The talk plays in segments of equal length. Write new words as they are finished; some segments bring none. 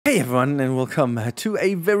Hey everyone, and welcome to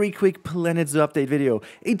a very quick Planet Zoo update video.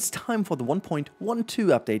 It's time for the 1.12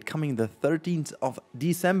 update coming the 13th of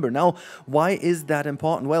December. Now, why is that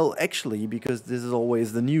important? Well, actually, because this is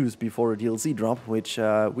always the news before a DLC drop, which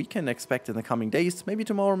we can expect in the coming days, maybe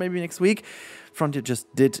tomorrow, maybe next week. Frontier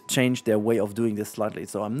just did change their way of doing this slightly,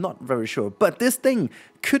 so I'm not very sure. But this thing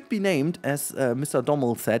could be named, as Mr.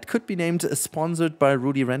 Dommel said, could be named sponsored by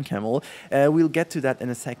Rudi Rennkamel. We'll get to that in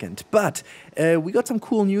a second. But we got some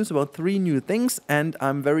cool news about 3 new things, and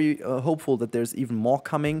I'm very hopeful that there's even more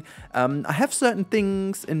coming. I have certain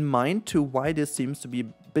things in mind to why this seems to be a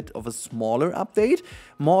bit of a smaller update.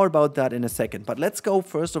 More about that in a second. But let's go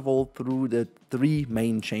first of all through the 3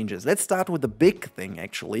 main changes. Let's start with the big thing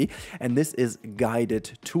actually, and this is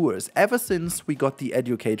guided tours. Ever since we got the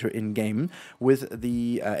educator in game with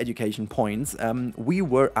the education points, we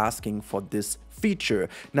were asking for this feature.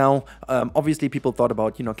 Now, obviously people thought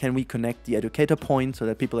about, can we connect the educator points so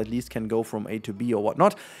that people at least can go from A to B or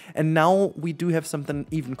whatnot? And now we do have something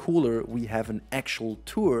even cooler. We have an actual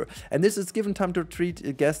tour. And this is given time to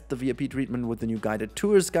treat guests the VIP treatment with the new guided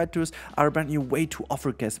tours. Guided tours are a brand new way to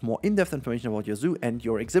offer guests more in-depth information about your zoo and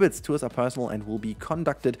your exhibits. Tours are personal and will be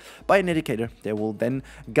conducted by an educator. They will then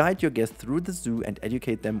guide your guests through the zoo and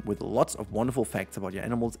educate them with lots of wonderful facts about your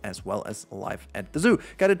animals as well as life at the zoo.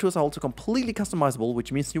 Guided tours are also completely customizable,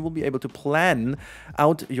 which means you will be able to plan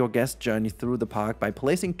out your guest journey through the park by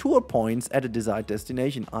placing tour points at a desired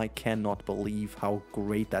destination. I cannot believe how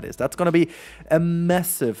great that is. That's going to be a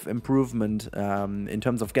massive improvement in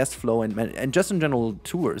terms of guest flow and just in general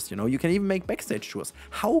tours. You can even make backstage tours.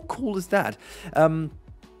 How cool is that?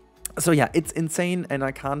 So yeah, it's insane, and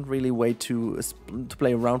I can't really wait to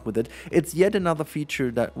play around with it. It's yet another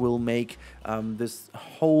feature that will make this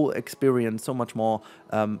whole experience so much more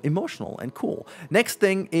emotional and cool. Next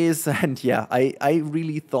thing is, and yeah, I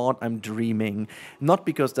really thought I'm dreaming, not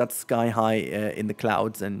because that's sky high in the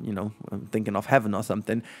clouds and, I'm thinking of heaven or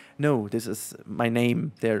something. No, this is my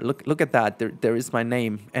name there. Look at that. There is my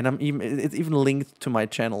name, and it's even linked to my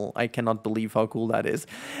channel. I cannot believe how cool that is.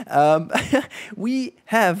 We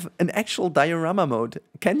have an actual diorama mode.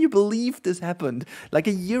 Can you believe this happened? Like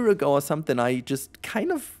a year ago or something, I just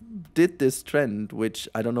kind of did this trend, which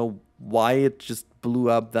I don't know why it just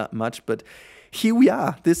blew up that much, but here we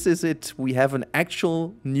are. This is it. We have an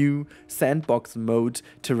actual new sandbox mode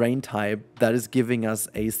terrain type that is giving us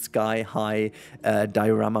a sky-high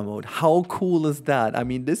diorama mode. How cool is that? I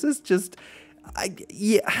mean, this is just... I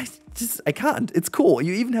can't. It's cool.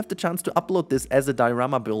 You even have the chance to upload this as a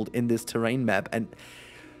diorama build in this terrain map, and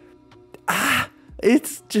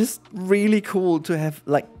it's just really cool to have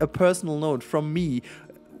like a personal note from me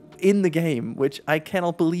in the game, which I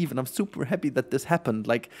cannot believe, and I'm super happy that this happened.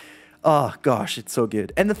 Like, oh gosh, it's so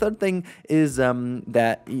good. And the third thing is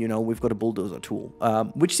that, we've got a bulldozer tool,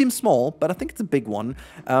 which seems small, but I think it's a big one.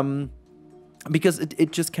 Because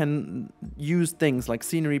it just can use things like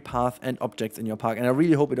scenery, path, and objects in your park. And I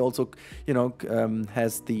really hope it also,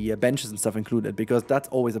 has the benches and stuff included, because that's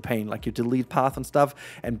always a pain. Like, you delete path and stuff,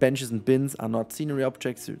 and benches and bins are not scenery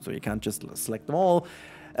objects, so you can't just select them all.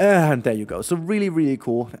 And there you go. So really, really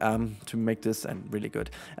cool to make this, and really good.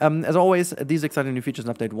 As always, these exciting new features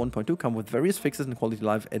in Update 1.2 come with various fixes and quality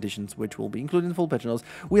live editions, which will be included in the full patch notes.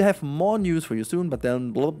 We'll have more news for you soon, but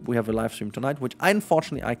then we have a live stream tonight, which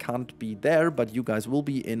unfortunately I can't be there, but you guys will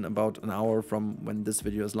be in about an hour from when this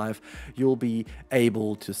video is live. You'll be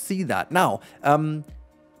able to see that. Now,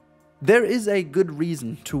 there is a good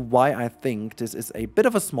reason to why I think this is a bit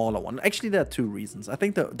of a smaller one. Actually, there are 2 reasons. I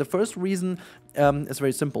think the first reason is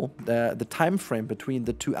very simple. The time frame between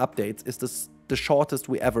the 2 updates is the shortest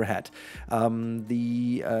we ever had.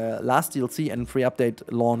 The last DLC and free update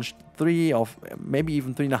launched 3 or maybe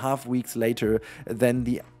even 3.5 weeks later than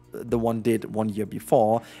the one did 1 year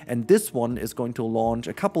before, and this one is going to launch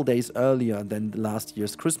a couple days earlier than last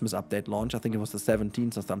year's Christmas update launch. I think it was the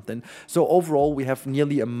 17th or something. So overall, we have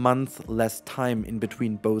nearly a month less time in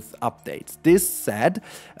between both updates. This said,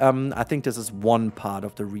 I think this is one part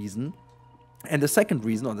of the reason. And the second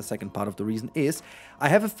reason, or the second part of the reason, is I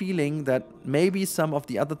have a feeling that maybe some of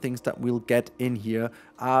the other things that we'll get in here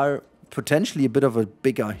are potentially a bit of a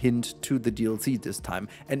bigger hint to the DLC this time.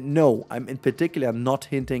 And no, I'm in particular not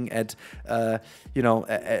hinting at,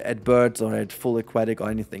 at birds or at full aquatic or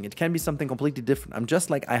anything. It can be something completely different. I'm just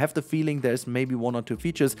like, I have the feeling there's maybe 1 or 2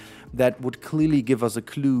 features that would clearly give us a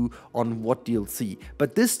clue on what DLC.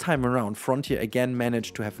 But this time around, Frontier again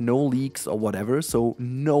managed to have no leaks or whatever, so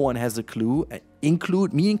no one has a clue.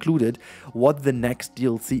 me included, what the next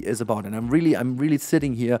DLC is about. And I'm really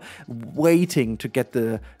sitting here waiting to get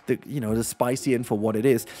the spicy info what it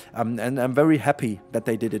is. And I'm very happy that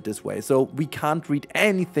they did it this way. So we can't read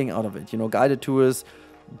anything out of it. You know, guided tours,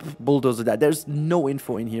 bulldozer that. There's no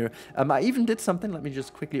info in here. I even did something. Let me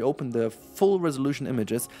just quickly open the full resolution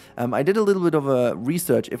images. I did a little bit of a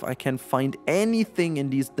research if I can find anything in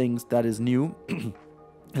these things that is new.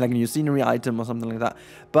 Like a new scenery item or something like that.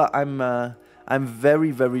 But I'm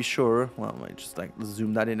very sure, well, I just like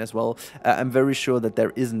zoom that in as well. I'm very sure that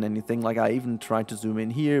there isn't anything. Like I even tried to zoom in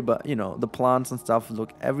here, but you know, the plants and stuff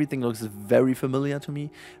everything looks very familiar to me,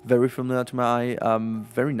 very familiar to my eye.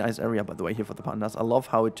 Very nice area, by the way, here for the pandas. I love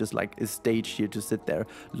how it just like is staged here to sit there.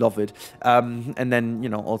 Love it. And then, you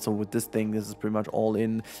know, also with this thing, this is pretty much all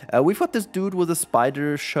in. We've got this dude with a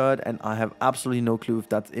spider shirt, and I have absolutely no clue if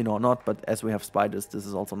that's in or not, but as we have spiders, this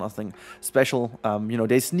is also nothing special. You know,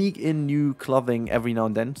 they sneak in new clothing every now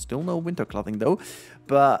and then. Still no winter clothing though.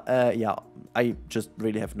 But yeah, I just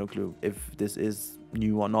really have no clue if this is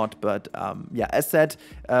new or not. But yeah, as said,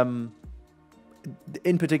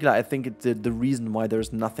 in particular, I think the reason why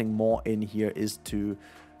there's nothing more in here is to,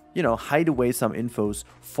 you know, hide away some infos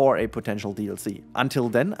for a potential DLC. Until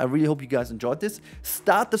then, I really hope you guys enjoyed this.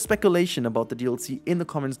 Start the speculation about the DLC in the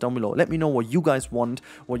comments down below. Let me know what you guys want,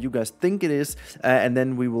 what you guys think it is, and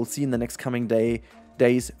then we will see in the next coming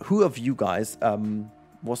days who of you guys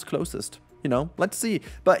was closest. You know, let's see.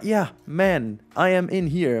 But yeah, man, I am in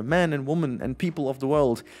here, man and woman and people of the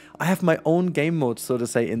world. I have my own game mode, so to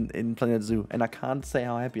say, in Planet Zoo, and I can't say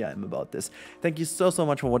how happy I am about this. Thank you so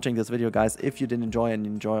much for watching this video, guys. If you did enjoy and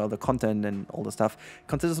enjoy all the content and all the stuff,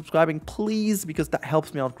 consider subscribing, please, because that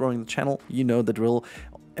helps me out growing the channel. You know the drill.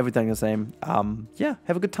 Everything the same. Yeah,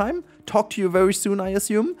 have a good time. Talk to you very soon, I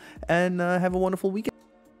assume, and have a wonderful weekend.